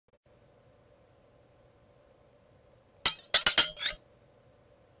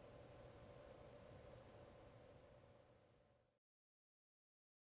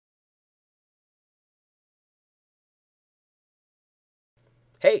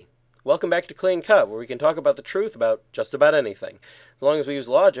Hey, welcome back to Clean Cut, where we can talk about the truth about just about anything, as long as we use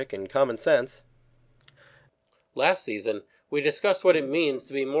logic and common sense. Last season, we discussed what it means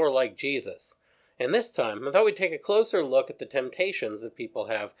to be more like Jesus. And this time, I thought we'd take a closer look at the temptations that people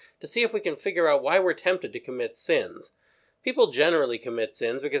have to see if we can figure out why we're tempted to commit sins. People generally commit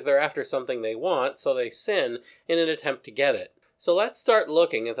sins because they're after something they want, so they sin in an attempt to get it. So let's start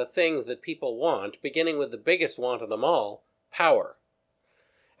looking at the things that people want, beginning with the biggest want of them all, power.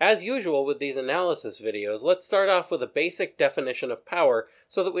 As usual with these analysis videos, let's start off with a basic definition of power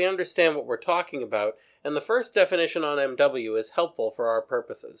so that we understand what we're talking about, and the first definition on MW is helpful for our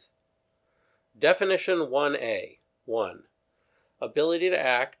purposes. Definition 1A. 1. Ability to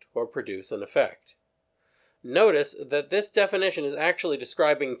act or produce an effect. Notice that this definition is actually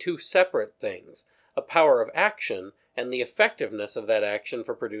describing two separate things, a power of action and the effectiveness of that action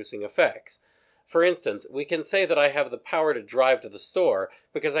for producing effects. For instance, we can say that I have the power to drive to the store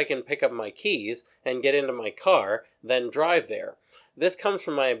because I can pick up my keys and get into my car, then drive there. This comes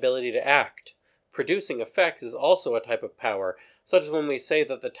from my ability to act. Producing effects is also a type of power, such as when we say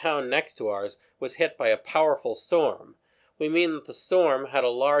that the town next to ours was hit by a powerful storm. We mean that the storm had a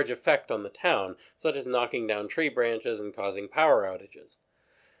large effect on the town, such as knocking down tree branches and causing power outages.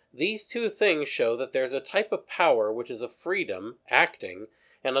 These two things show that there's a type of power which is a freedom, acting,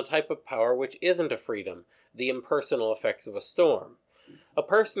 and a type of power which isn't a freedom, the impersonal effects of a storm. A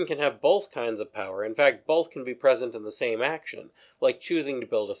person can have both kinds of power. In fact, both can be present in the same action, like choosing to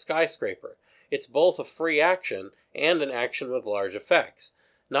build a skyscraper. It's both a free action and an action with large effects.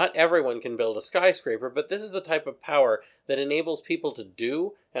 Not everyone can build a skyscraper, but this is the type of power that enables people to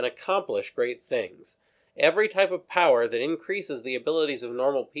do and accomplish great things. Every type of power that increases the abilities of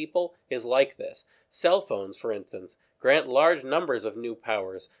normal people is like this. Cell phones, for instance, grant large numbers of new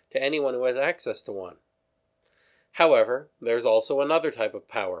powers to anyone who has access to one. However, there's also another type of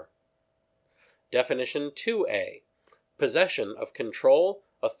power. Definition 2A. Possession of control,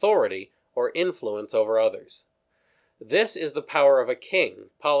 authority, or influence over others. This is the power of a king,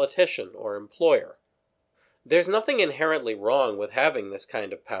 politician, or employer. There's nothing inherently wrong with having this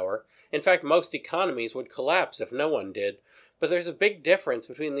kind of power. In fact, most economies would collapse if no one did. But there's a big difference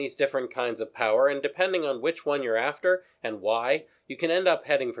between these different kinds of power, and depending on which one you're after and why, you can end up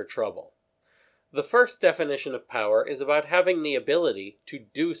heading for trouble. The first definition of power is about having the ability to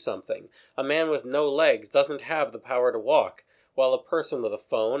do something. A man with no legs doesn't have the power to walk, while a person with a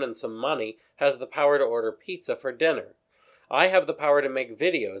phone and some money has the power to order pizza for dinner. I have the power to make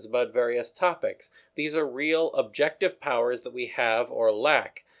videos about various topics. These are real, objective powers that we have or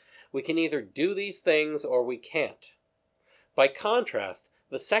lack. We can either do these things or we can't. By contrast,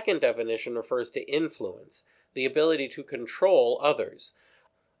 the second definition refers to influence, the ability to control others.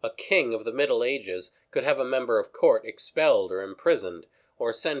 A king of the Middle Ages could have a member of court expelled or imprisoned,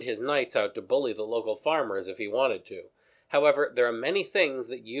 or send his knights out to bully the local farmers if he wanted to. However, there are many things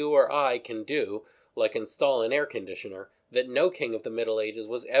that you or I can do, like install an air conditioner, that no king of the Middle Ages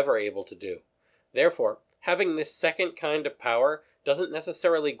was ever able to do. Therefore, having this second kind of power doesn't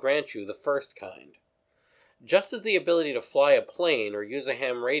necessarily grant you the first kind. Just as the ability to fly a plane or use a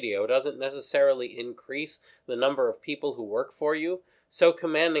ham radio doesn't necessarily increase the number of people who work for you, so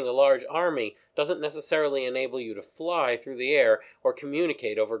commanding a large army doesn't necessarily enable you to fly through the air or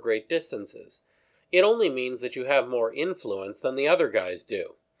communicate over great distances. It only means that you have more influence than the other guys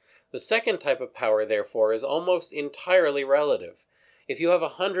do. The second type of power, therefore, is almost entirely relative. If you have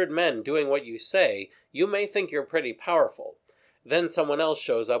 100 men doing what you say, you may think you're pretty powerful. Then someone else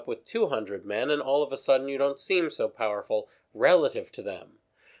shows up with 200 men, and all of a sudden you don't seem so powerful relative to them.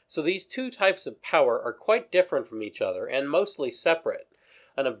 So these two types of power are quite different from each other, and mostly separate.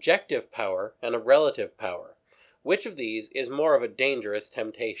 An objective power and a relative power. Which of these is more of a dangerous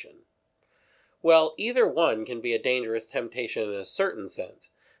temptation? Well, either one can be a dangerous temptation in a certain sense.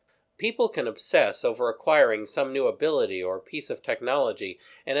 People can obsess over acquiring some new ability or piece of technology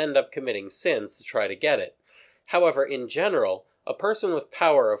and end up committing sins to try to get it. However, in general, a person with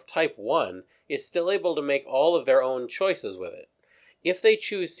power of type 1 is still able to make all of their own choices with it. If they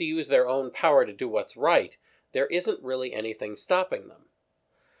choose to use their own power to do what's right, there isn't really anything stopping them.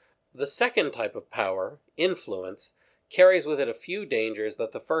 The second type of power, influence, carries with it a few dangers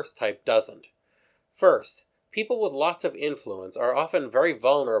that the first type doesn't. First, people with lots of influence are often very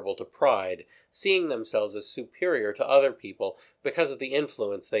vulnerable to pride, seeing themselves as superior to other people because of the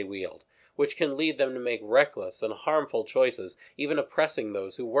influence they wield, which can lead them to make reckless and harmful choices, even oppressing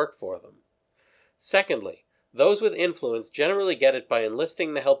those who work for them. Secondly, those with influence generally get it by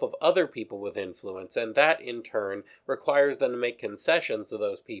enlisting the help of other people with influence, and that, in turn, requires them to make concessions to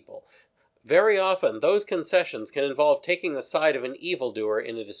those people. Very often, those concessions can involve taking the side of an evildoer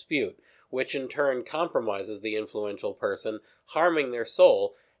in a dispute, which in turn compromises the influential person, harming their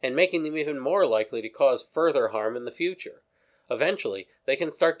soul, and making them even more likely to cause further harm in the future. Eventually, they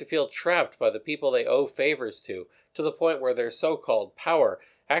can start to feel trapped by the people they owe favors to the point where their so-called power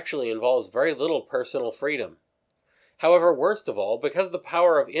actually involves very little personal freedom. However, worst of all, because the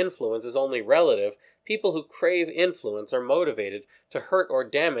power of influence is only relative, people who crave influence are motivated to hurt or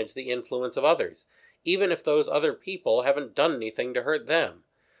damage the influence of others, even if those other people haven't done anything to hurt them.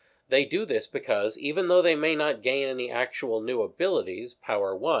 They do this because, even though they may not gain any actual new abilities,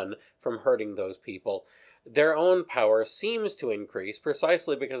 power 1, from hurting those people, their own power seems to increase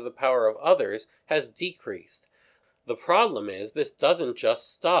precisely because the power of others has decreased. The problem is, this doesn't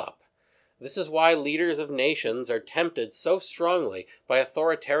just stop. This is why leaders of nations are tempted so strongly by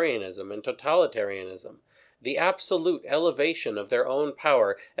authoritarianism and totalitarianism, the absolute elevation of their own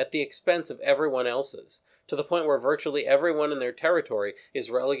power at the expense of everyone else's, to the point where virtually everyone in their territory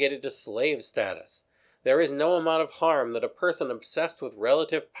is relegated to slave status. There is no amount of harm that a person obsessed with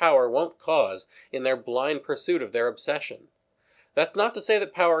relative power won't cause in their blind pursuit of their obsession. That's not to say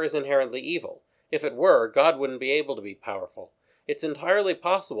that power is inherently evil. If it were, God wouldn't be able to be powerful. It's entirely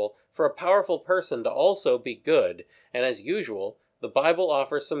possible for a powerful person to also be good, and as usual, the Bible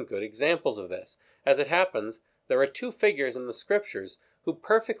offers some good examples of this. As it happens, there are two figures in the Scriptures who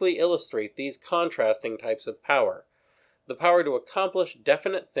perfectly illustrate these contrasting types of power: the power to accomplish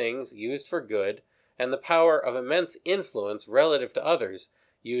definite things used for good, and the power of immense influence relative to others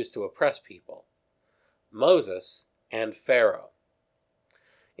used to oppress people. Moses and Pharaoh.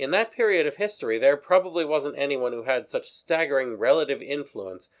 In that period of history, there probably wasn't anyone who had such staggering relative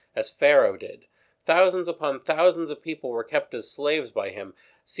influence as Pharaoh did. Thousands upon thousands of people were kept as slaves by him,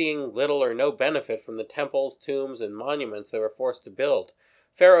 seeing little or no benefit from the temples, tombs, and monuments they were forced to build.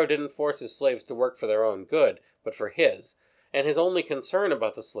 Pharaoh didn't force his slaves to work for their own good, but for his, and his only concern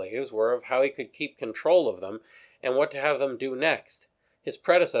about the slaves were of how he could keep control of them and what to have them do next. His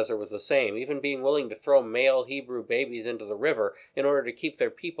predecessor was the same, even being willing to throw male Hebrew babies into the river in order to keep their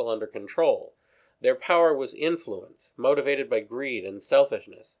people under control. Their power was influence, motivated by greed and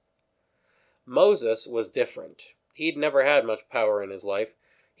selfishness. Moses was different. He'd never had much power in his life.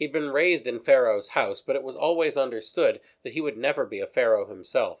 He'd been raised in Pharaoh's house, but it was always understood that he would never be a pharaoh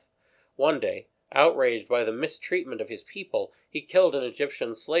himself. One day, outraged by the mistreatment of his people, he killed an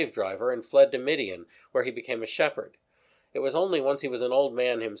Egyptian slave driver and fled to Midian, where he became a shepherd. It was only once he was an old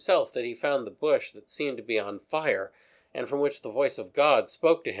man himself that he found the bush that seemed to be on fire, and from which the voice of God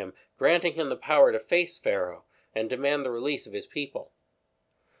spoke to him, granting him the power to face Pharaoh and demand the release of his people.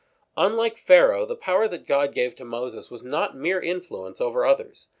 Unlike Pharaoh, the power that God gave to Moses was not mere influence over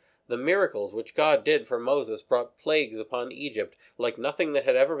others. The miracles which God did for Moses brought plagues upon Egypt like nothing that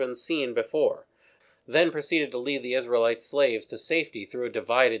had ever been seen before, then proceeded to lead the Israelite slaves to safety through a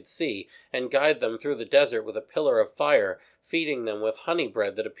divided sea, and guide them through the desert with a pillar of fire, feeding them with honey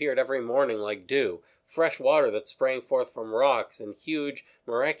bread that appeared every morning like dew, fresh water that sprang forth from rocks, and huge,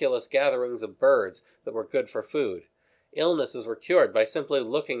 miraculous gatherings of birds that were good for food. Illnesses were cured by simply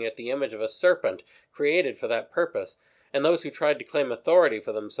looking at the image of a serpent created for that purpose, and those who tried to claim authority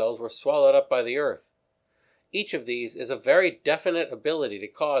for themselves were swallowed up by the earth. Each of these is a very definite ability to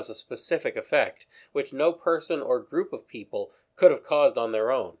cause a specific effect, which no person or group of people could have caused on their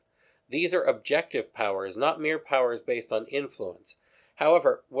own. These are objective powers, not mere powers based on influence.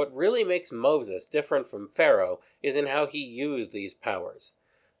 However, what really makes Moses different from Pharaoh is in how he used these powers.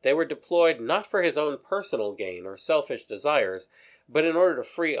 They were deployed not for his own personal gain or selfish desires, but in order to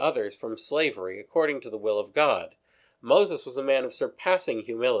free others from slavery according to the will of God. Moses was a man of surpassing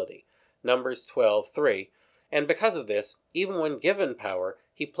humility, Numbers 12:3, and because of this, even when given power,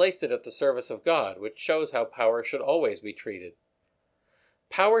 he placed it at the service of God, which shows how power should always be treated.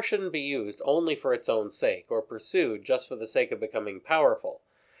 Power shouldn't be used only for its own sake, or pursued just for the sake of becoming powerful.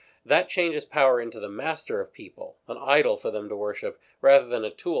 That changes power into the master of people, an idol for them to worship, rather than a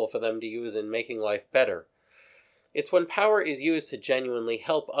tool for them to use in making life better. It's when power is used to genuinely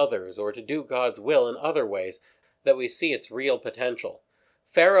help others, or to do God's will in other ways, that we see its real potential.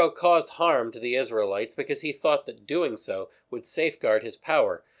 Pharaoh caused harm to the Israelites because he thought that doing so would safeguard his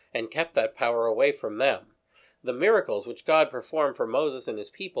power, and kept that power away from them. The miracles which God performed for Moses and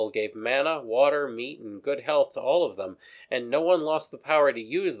his people gave manna, water, meat, and good health to all of them, and no one lost the power to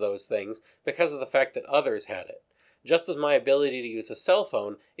use those things because of the fact that others had it. Just as my ability to use a cell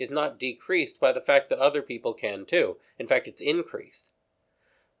phone is not decreased by the fact that other people can too. In fact, it's increased.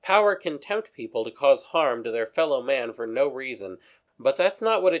 Power can tempt people to cause harm to their fellow man for no reason, but that's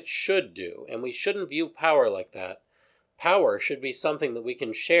not what it should do, and we shouldn't view power like that. Power should be something that we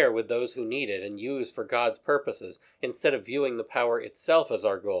can share with those who need it and use for God's purposes, instead of viewing the power itself as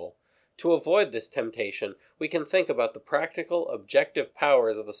our goal. To avoid this temptation, we can think about the practical, objective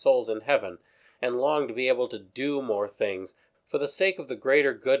powers of the souls in heaven, and long to be able to do more things for the sake of the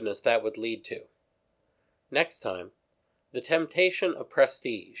greater goodness that would lead to. Next time, the temptation of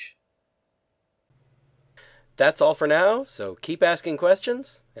prestige. That's all for now, so keep asking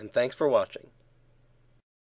questions, and thanks for watching.